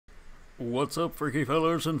What's up, freaky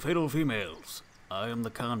fellers and fatal females? I am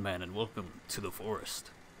the con man, and welcome to the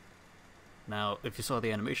forest. Now, if you saw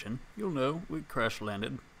the animation, you'll know we crash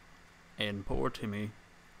landed, and poor Timmy,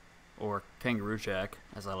 or Kangaroo Jack,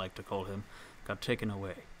 as I like to call him, got taken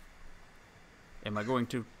away. Am I going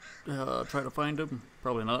to try to find him?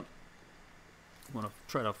 Probably not. I'm gonna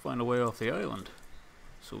try to find a way off the island,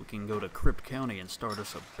 so we can go to Crypt County and start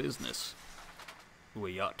us a business. Ooh, a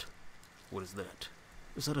yacht. What is that?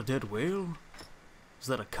 Is that a dead whale? Is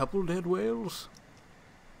that a couple dead whales?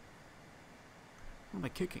 What am I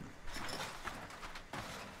kicking?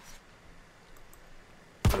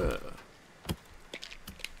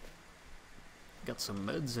 Got some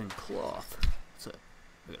meds and cloth. What's that?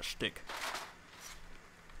 I got a stick.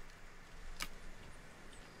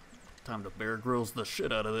 Time to Bear Grylls the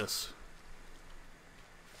shit out of this.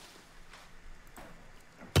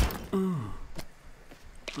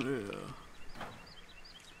 Yeah.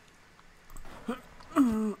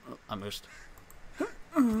 I missed.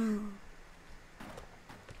 Oh.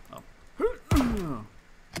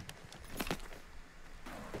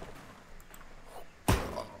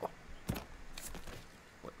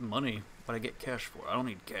 What money? What'd I get cash for? I don't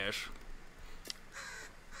need cash.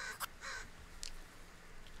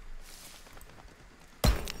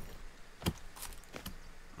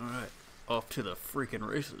 Alright, off to the freaking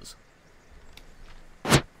races.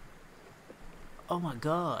 Oh my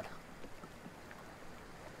god.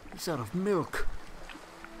 He's out of milk.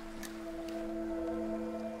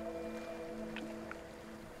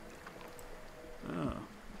 Oh,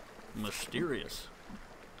 mysterious.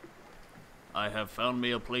 I have found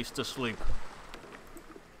me a place to sleep.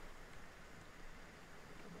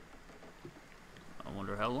 I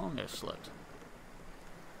wonder how long I slept.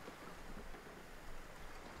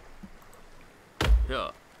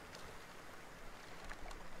 Yeah.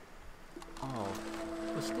 Oh,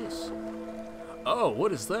 what's this? Oh,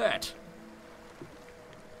 what is that?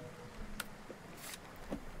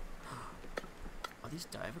 Are these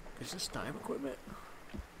dive? Is this dive equipment?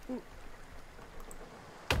 Ooh.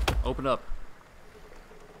 Open up.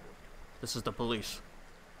 This is the police.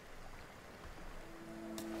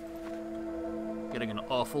 Getting an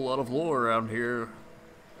awful lot of lore around here.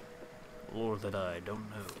 Lore that I don't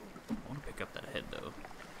know. I want to pick up that head though.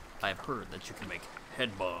 I've heard that you can make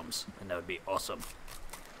head bombs, and that would be awesome.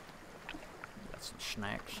 Got some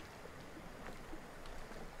snacks.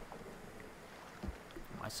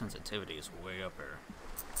 My sensitivity is way up here.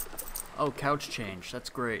 Oh, couch change. That's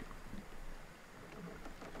great.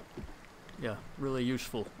 Yeah, really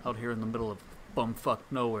useful out here in the middle of bumfuck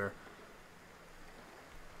nowhere.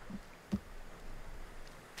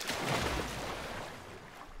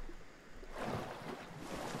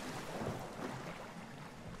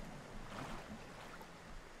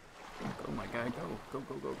 Go, my guy, go. Go,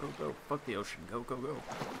 go, go, go, go. Fuck the ocean. Go, go, go.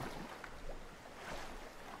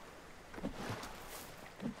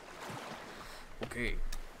 Okay.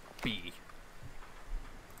 B.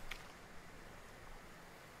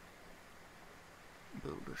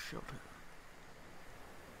 Build a shelter.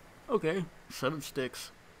 Okay. 7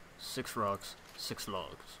 sticks, 6 rocks, 6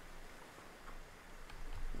 logs.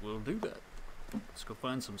 We'll do that. Let's go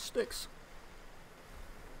find some sticks.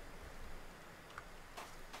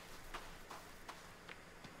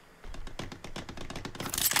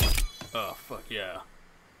 Oh, fuck yeah.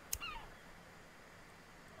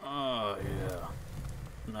 Oh, yeah.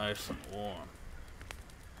 Nice and warm.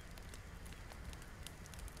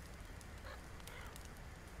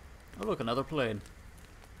 Oh, look, another plane.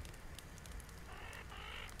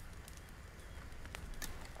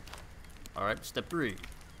 Alright, step 3.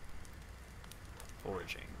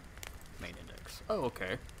 Foraging. Main index. Oh,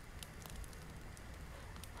 okay.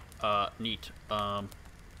 Neat.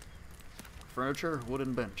 Furniture,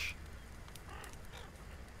 wooden bench.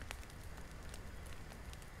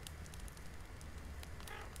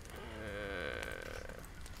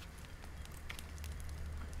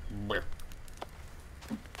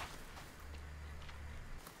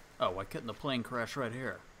 Oh, why couldn't the plane crash right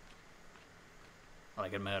here?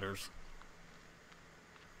 Like it matters.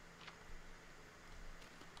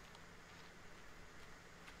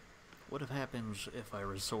 What happens if I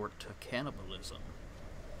resort to cannibalism?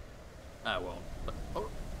 I won't. But,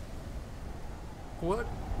 oh. What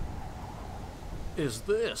is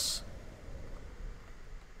this?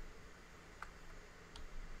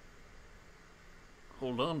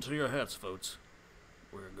 Hold on to your hats, folks.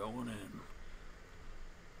 We're going in.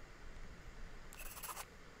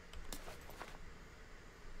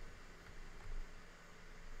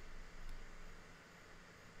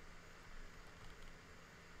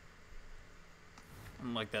 I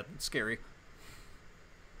don't like that. It's scary.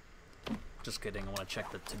 Just kidding, I want to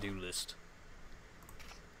check the to-do list.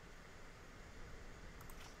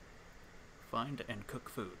 Find and cook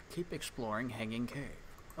food. Keep exploring Hanging Cave.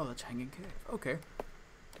 Oh, that's Hanging Cave. Okay.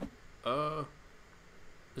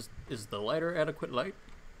 Is the lighter adequate light?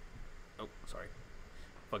 Oh, sorry.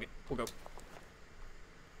 Fuck it. We'll go.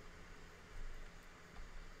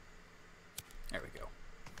 There we go.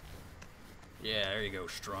 Yeah, there you go,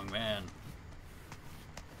 strong man.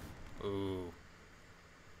 Ooh.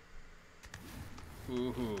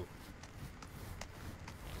 Ooh.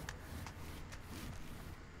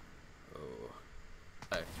 Oh.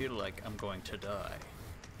 I feel like I'm going to die.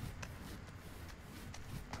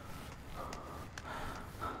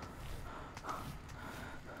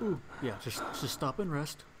 Ooh, yeah, just stop and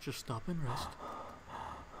rest. Just stop and rest.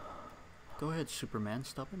 Go ahead, Superman,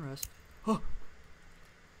 stop and rest. Oh!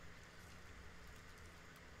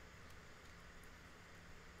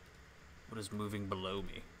 What is moving below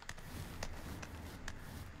me?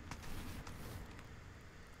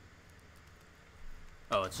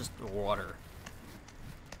 Oh, it's just water.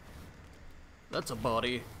 That's a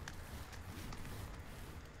body.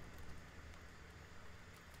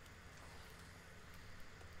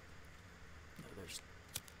 No, there's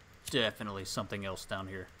definitely something else down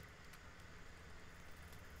here.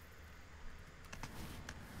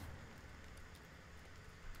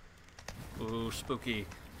 Ooh, spooky.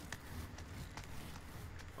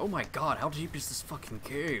 Oh my god, how deep is this fucking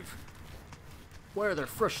cave? Why are there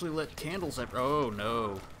freshly lit candles everywhere? Oh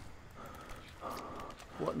no.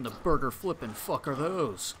 What in the burger flippin' fuck are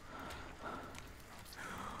those?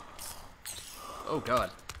 Oh god.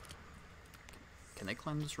 Can they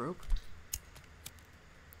climb this rope?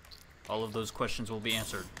 All of those questions will be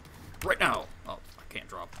answered right now. Oh, I can't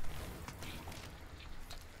drop.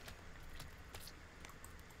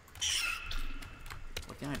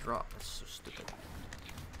 Why can't I drop? That's so stupid.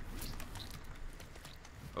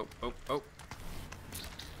 Oh, oh, oh.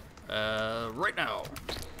 Right now.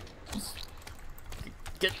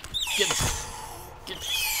 Get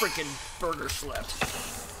freaking burger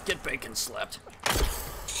slapped. Get bacon slapped.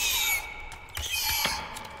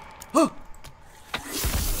 Huh!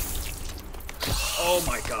 Oh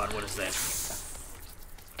my god, what is that?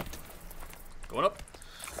 Going up.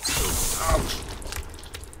 Ouch.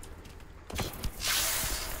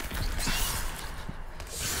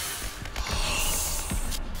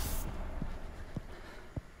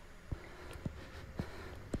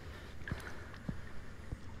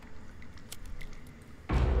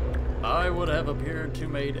 I would have appeared to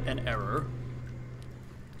made an error.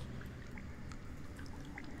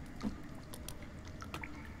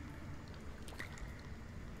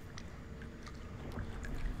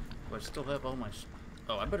 Do I still have all my...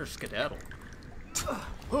 Oh, I better skedaddle.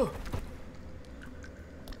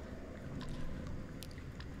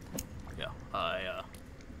 Yeah,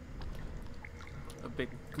 a big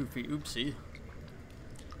goofy oopsie.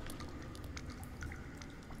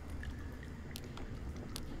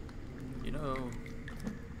 You know...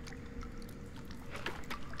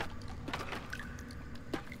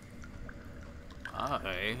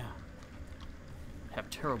 I have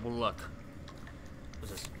terrible luck.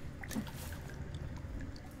 What's this?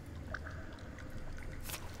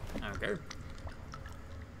 Okay.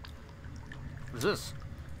 What's this?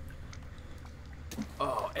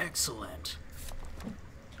 Oh, excellent.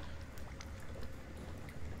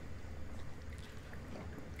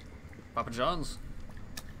 Papa John's.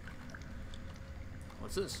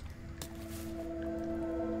 What's this?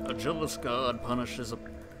 A jealous god punishes a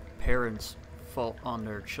parent's fault on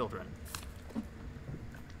their children.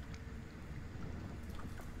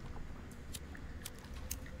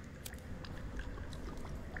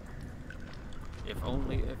 If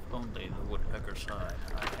only the woodpecker side.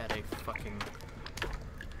 I had a fucking...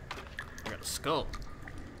 I got a skull.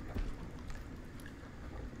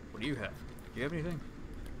 What do you have? Do you have anything?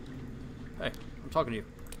 Hey, I'm talking to you.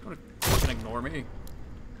 Don't fucking ignore me.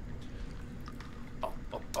 Oh,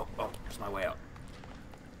 there's my way out.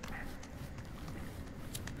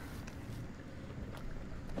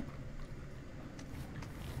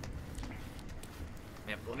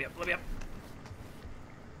 Let me up.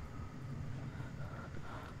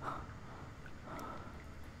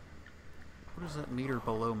 What does that meter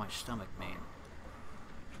below my stomach mean?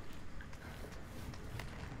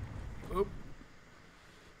 Oop.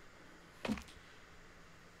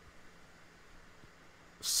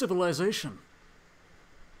 Civilization.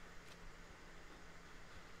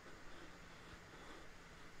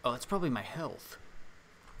 Oh, that's probably my health.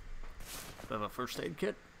 Do I have a first aid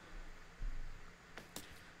kit?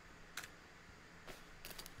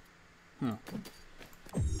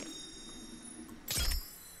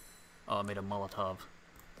 Oh, I made a Molotov.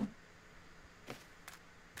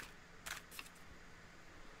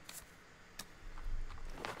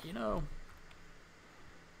 You know,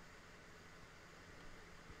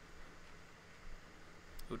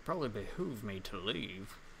 it would probably behoove me to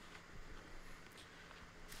leave.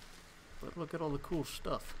 But look at all the cool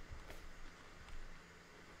stuff.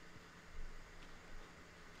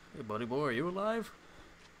 Hey, buddy boy, are you alive?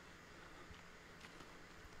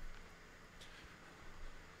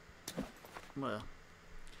 Well.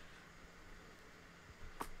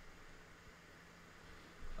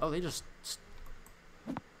 Oh, they just...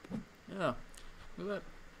 Yeah. Look at that.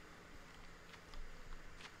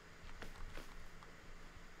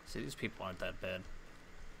 See, these people aren't that bad.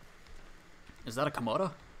 Is that a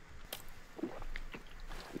Komodo?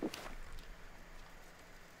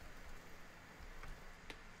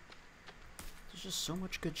 There's just so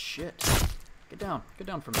much good shit. Get down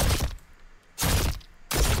from there.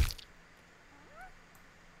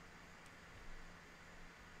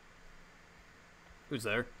 Who's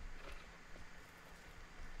there?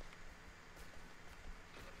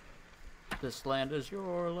 This land is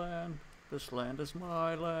your land. This land is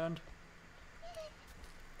my land.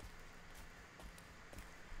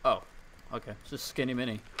 Oh, okay. It's just Skinny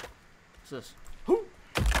Mini. What's this?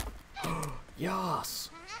 Yas!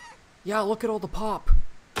 Yeah, look at all the pop.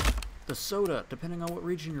 The soda, depending on what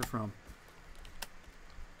region you're from.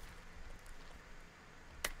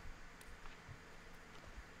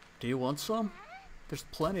 Do you want some? There's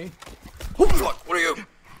plenty. Oh fuck! What are you?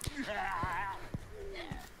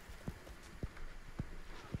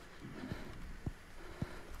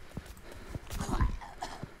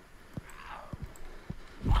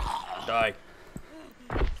 Die.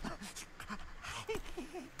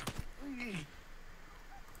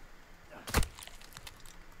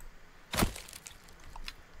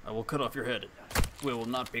 I will cut off your head. We will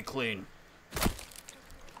not be clean.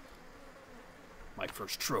 My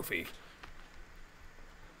first trophy.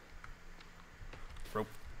 Rope.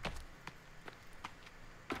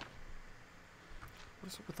 What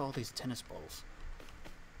is up with all these tennis balls?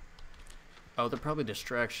 Oh, they're probably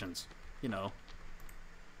distractions. You know.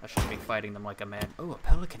 I shouldn't be fighting them like a man. Oh, a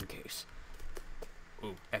pelican case.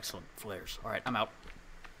 Ooh, excellent. Flares. Alright, I'm out.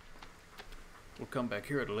 We'll come back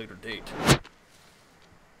here at a later date.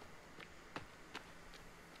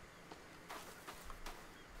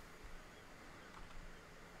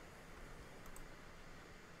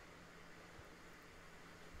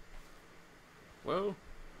 Well,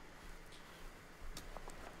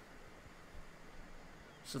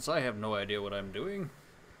 since I have no idea what I'm doing,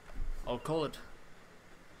 I'll call it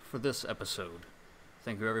for this episode.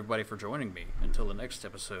 Thank you everybody for joining me. Until the next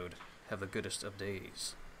episode, have the goodest of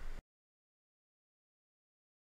days.